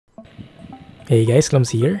Hey guys,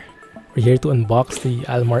 Clumsy here. We're here to unbox the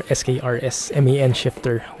ALMAR SKRS MAN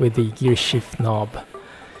shifter with the Gearshift knob.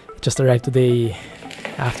 It just arrived today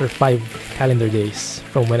after 5 calendar days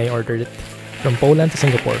from when I ordered it from Poland to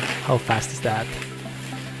Singapore. How fast is that?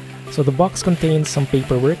 So the box contains some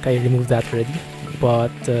paperwork, I removed that already,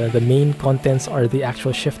 but the main contents are the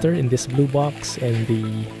actual shifter in this blue box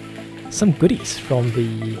and some goodies from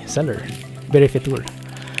the seller, befereture.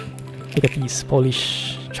 Look at these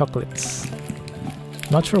Polish chocolates.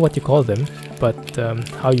 Not sure what you call them, but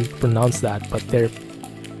how you pronounce that, but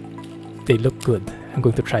they look good. I'm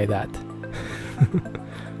going to try that.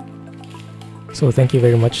 So thank you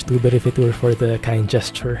very much to befereture for the kind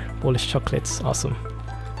gesture. Polish chocolates, awesome.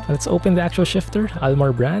 Let's open the actual shifter,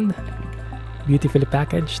 ALMAR brand. Beautifully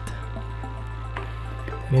packaged.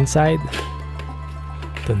 And inside,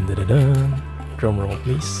 dun dun dun dun. Drum roll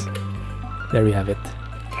please. There we have it.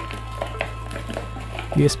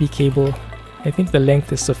 USB cable. I think the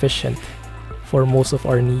length is sufficient for most of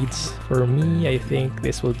our needs. For me, I think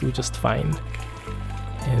this will do just fine.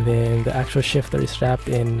 And then the actual shifter is wrapped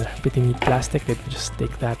in pretty neat plastic. Let me just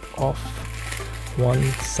take that off. 1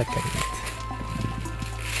 second.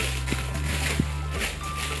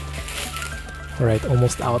 Alright,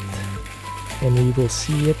 almost out. And we will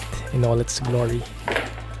see it in all its glory.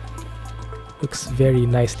 Looks very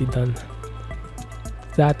nicely done.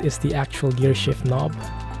 That is the actual Gearshift knob,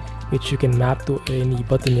 which you can map to any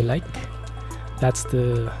button you like. That's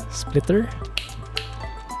the splitter.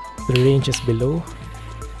 The range is below.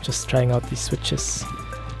 Just trying out these switches.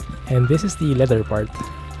 And this is the leather part.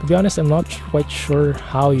 To be honest, I'm not quite sure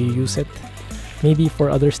how you use it. Maybe for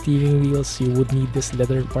other steering wheels you would need this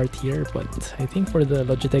leather part here, but I think for the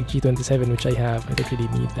Logitech G27, which I have, I don't really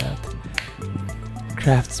need that.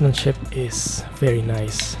 Craftsmanship is very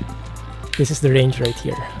nice. This is the range right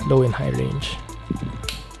here, low and high range.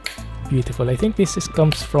 Beautiful. I think this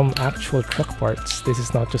comes from actual truck parts. This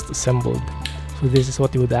is not just assembled. So this is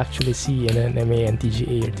what you would actually see in an MAN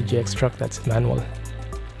TGA or TGX truck that's manual.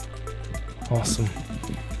 Awesome.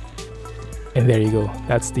 And there you go.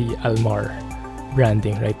 That's the ALMAR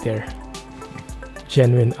branding right there.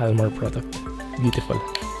 Genuine ALMAR product. Beautiful.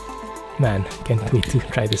 Man, can't wait to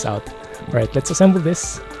try this out. Alright, let's assemble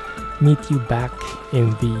this. Meet you back in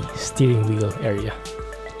the steering wheel area.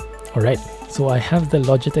 Alright, so I have the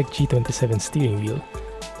Logitech G27 steering wheel.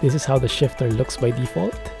 This is how the shifter looks by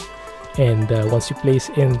default. And once you place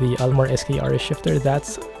in the ALMAR SKRS shifter,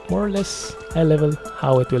 that's more or less high level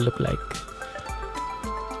how it will look like.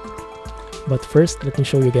 But first, let me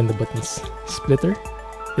show you again the buttons. Splitter,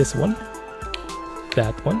 this one,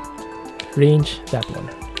 that one, range, that one.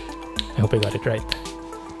 I hope I got it right.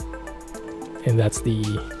 And that's the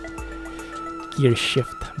gear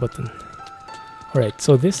shift button. Alright,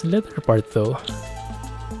 so this leather part though,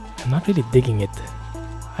 I'm not really digging it.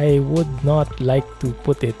 I would not like to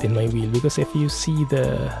put it in my wheel because if you see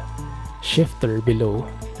the shifter below,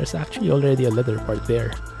 there's actually already a leather part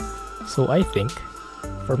there. So I think,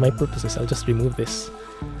 for my purposes, I'll just remove this.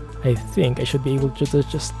 I think I should be able to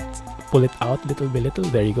just pull it out little by little.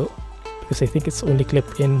 There you go. Because I think it's only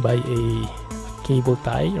clipped in by a cable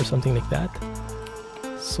tie or something like that.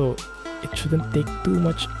 So it shouldn't take too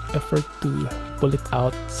much effort to pull it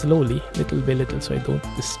out slowly, little by little, so I don't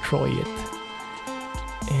destroy it.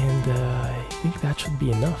 And I think that should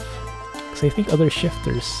be enough. Because I think other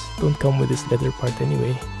shifters don't come with this leather part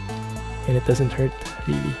anyway. And it doesn't hurt,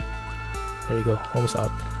 really. There you go, almost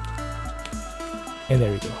out. And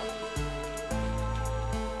there we go.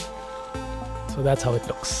 So that's how it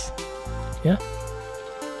looks. Yeah?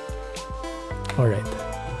 Alright.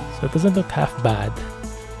 So it doesn't look half bad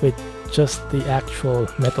with just the actual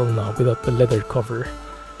metal knob without the leather cover.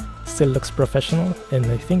 Still looks professional, and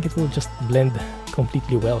I think it will just blend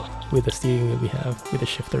completely well with the steering wheel we have, with the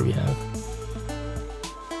shifter we have.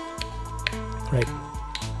 Right.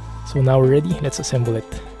 So now we're ready, let's assemble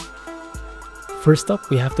it. First up,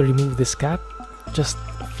 we have to remove this cap. Just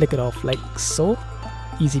flick it off like so.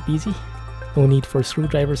 Easy peasy. No need for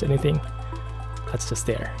screwdrivers, anything. That's just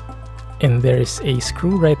there. And there is a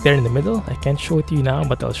screw right there in the middle. I can't show it to you now,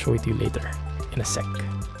 but I'll show it to you later in a sec.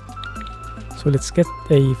 So let's get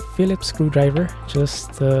a Phillips screwdriver.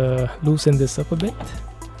 Just loosen this up a bit.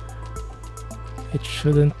 It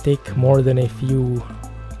shouldn't take more than a few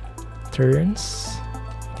turns.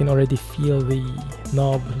 You can already feel the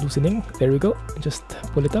knob loosening. There we go. Just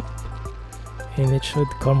pull it up and it should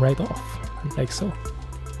come right off like so.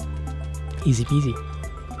 Easy peasy.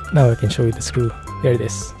 Now I can show you the screw. There it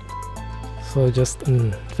is. So just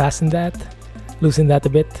fasten that, loosen that a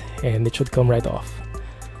bit, and it should come right off.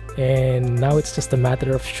 And now it's just a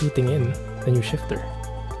matter of shooting in the new shifter.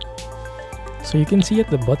 So you can see at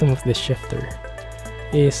the bottom of this shifter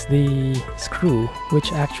is the screw,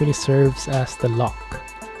 which actually serves as the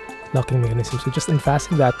locking mechanism. So just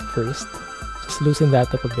unfasten that first, just loosen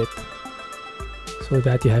that up a bit so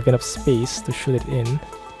that you have enough space to shoot it in,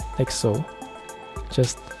 like so.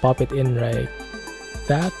 Just pop it in right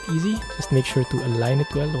that easy. Just make sure to align it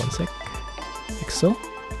well. One sec, like so.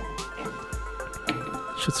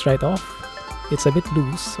 Shoots right off. It's a bit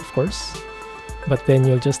loose, of course, but then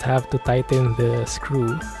you'll just have to tighten the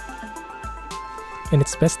screw. And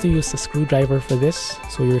it's best to use a screwdriver for this,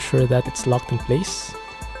 so you're sure that it's locked in place.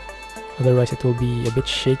 Otherwise it will be a bit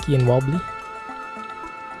shaky and wobbly.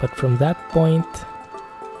 But from that point,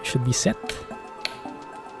 you should be set.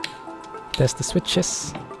 Test the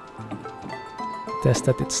switches. Test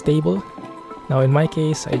that it's stable. Now in my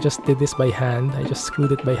case, I just did this by hand. I just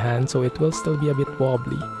screwed it by hand, so it will still be a bit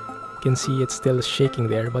wobbly. You can see it's still shaking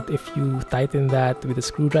there, but if you tighten that with a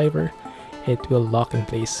screwdriver, it will lock in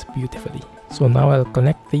place beautifully. So now I'll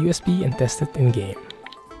connect the USB and test it in game.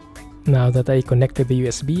 Now that I connected the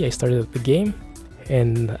USB, I started up the game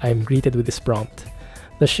and I'm greeted with this prompt.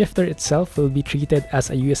 The shifter itself will be treated as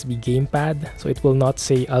a USB gamepad, so it will not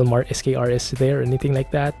say ALMAR SKRS there or anything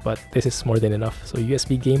like that, but this is more than enough. So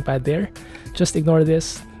USB gamepad there, just ignore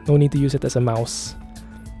this, no need to use it as a mouse.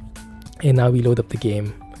 And now we load up the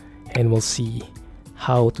game and we'll see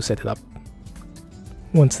how to set it up.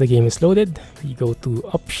 Once the game is loaded, we go to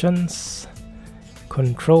Options,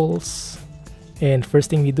 Controls, and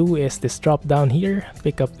first thing we do is this drop down here,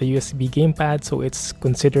 pick up the USB gamepad so it's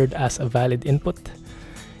considered as a valid input.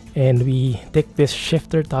 And we tick this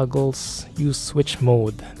shifter toggles, use switch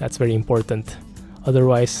mode. That's very important.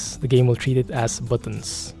 Otherwise, the game will treat it as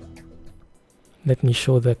buttons. Let me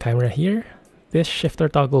show the camera here. This shifter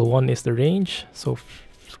toggle 1 is the range, so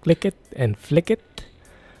click it and flick it.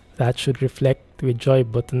 That should reflect with joy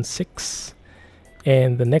button 6.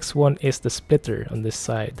 And the next one is the splitter on this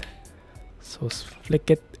side. So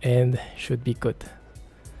flick it and should be good.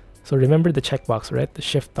 So remember the checkbox, right? The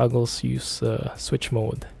shift toggles use switch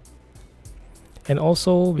mode. And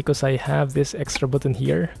also, because I have this extra button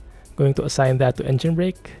here, I'm going to assign that to engine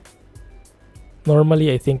brake.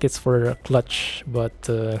 Normally I think it's for a clutch, but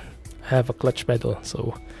I have a clutch pedal,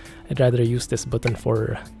 so I'd rather use this button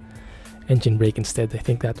for engine brake instead. I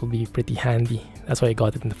think that will be pretty handy. That's why I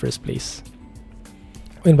got it in the first place.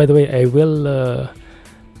 And by the way, I will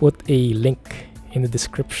put a link in the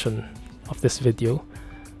description of this video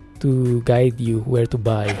to guide you where to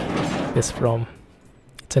buy this from.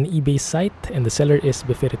 It's an eBay site and the seller is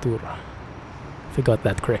befereture, if I got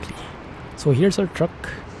that correctly. So here's our truck.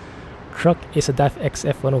 Truck is a DAF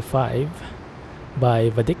XF105 by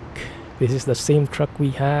vad&k. This is the same truck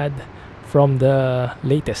we had from the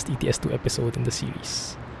latest ETS2 episode in the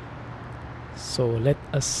series. So let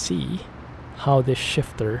us see how this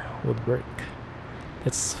shifter would work.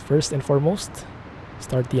 Let's first and foremost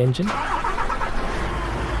start the engine.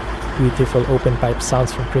 Beautiful open pipe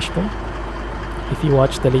sounds from Christian. If you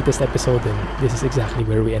watched the latest episode, then this is exactly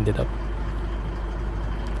where we ended up.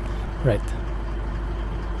 Right.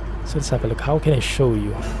 So let's have a look. How can I show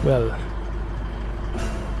you? Well,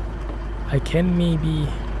 I can maybe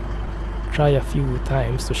try a few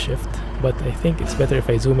times to shift, but I think it's better if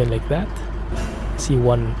I zoom in like that. See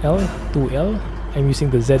 1L, 2L. I'm using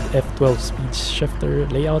the ZF12 speed shifter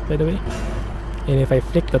layout, by the way. And if I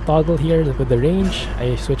flick the toggle here with the range,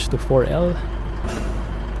 I switch to 4L,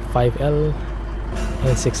 5L,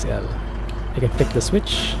 and 6L. I can flick the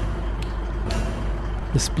switch,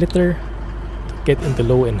 the splitter, to get into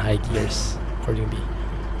low and high gears accordingly.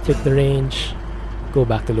 Flick the range, go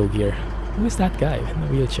back to low gear. Who is that guy in the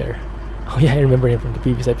wheelchair? Oh yeah, I remember him from the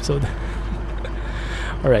previous episode.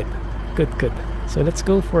 Alright, good. So let's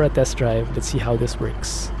go for a test drive. Let's see how this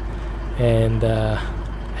works. And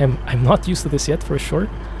I'm not used to this yet for sure,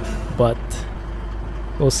 but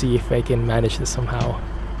we'll see if I can manage this somehow.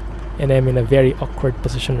 And I'm in a very awkward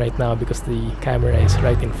position right now because the camera is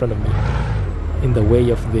right in front of me, in the way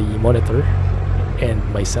of the monitor and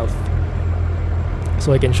myself.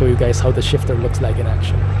 So I can show you guys how the shifter looks like in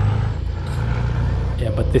action.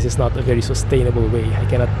 Yeah, but this is not a very sustainable way. I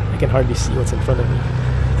can hardly see what's in front of me.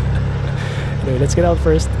 Anyway, let's get out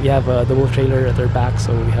first. We have a double trailer at our back,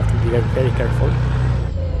 so we have to be very, very careful.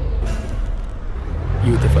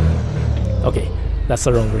 Beautiful. Okay, that's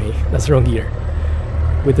the wrong way. That's the wrong gear.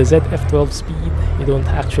 With the ZF12 speed, you don't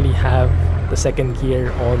actually have the second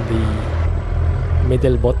gear on the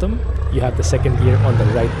middle bottom. You have the second gear on the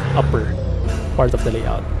right upper part of the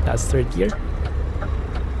layout. That's third gear.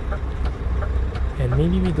 And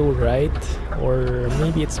maybe we go right, or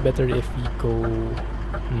maybe it's better if we go...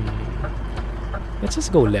 let's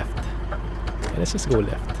just go left. let's just go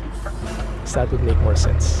left. So that would make more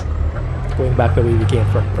sense. Going back the way we came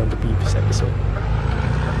from the previous episode.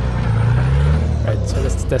 Right, so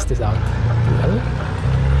let's test this out. 2L.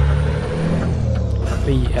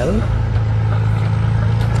 3L.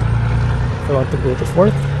 If I want to go to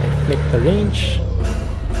 4th, I flick the range.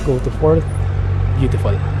 Go to 4th.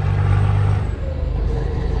 Beautiful.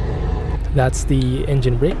 That's the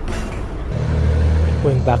engine brake.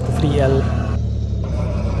 Going back to 3L.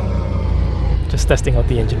 Just testing out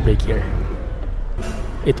the engine brake here.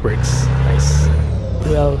 It works. Nice.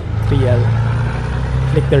 2L, 3L.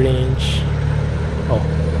 Flick the range. Oh,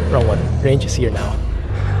 wrong one. Range is here now.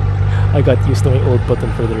 I got used to my old button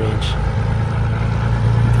for the range.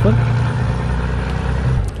 Beautiful.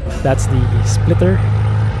 That's the splitter.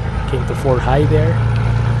 Came to 4 high there.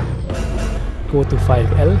 Go to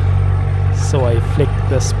 5L. So I flick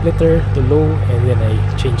the splitter to low and then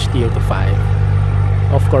I change gear to 5.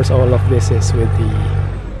 Of course, all of this is with the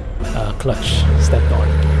clutch stepped on.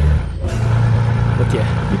 But yeah,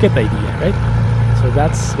 you get the idea, right? So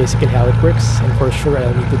that's basically how it works, and for sure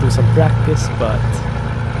I'll need to do some practice, but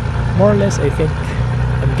more or less I think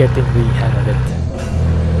I'm getting the hang of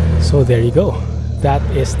it. So there you go. That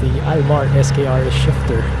is the ALMAR SKRS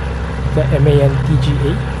shifter, the MAN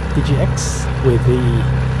TGX with the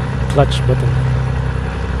clutch button.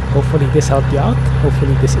 Hopefully this helped you out.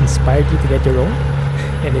 Hopefully this inspired you to get your own.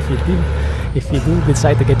 And if you do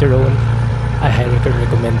decide to get your own, I highly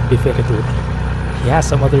recommend befereture. He has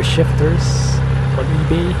some other shifters on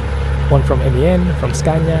eBay, one from MAN, from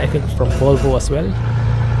Scania, I think from Volvo as well.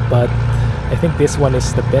 But I think this one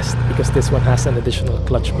is the best because this one has an additional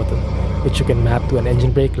clutch button which you can map to an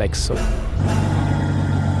engine brake like so.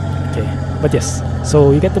 Okay, but yes,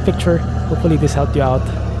 so you get the picture. Hopefully this helped you out.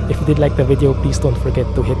 If you did like the video, please don't forget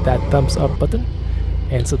to hit that thumbs up button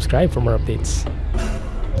and subscribe for more updates.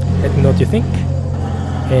 Let me know what you think.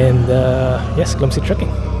 And yes, Clumsy Trucking.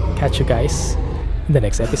 Catch you guys in the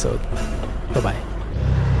next episode. Bye-bye.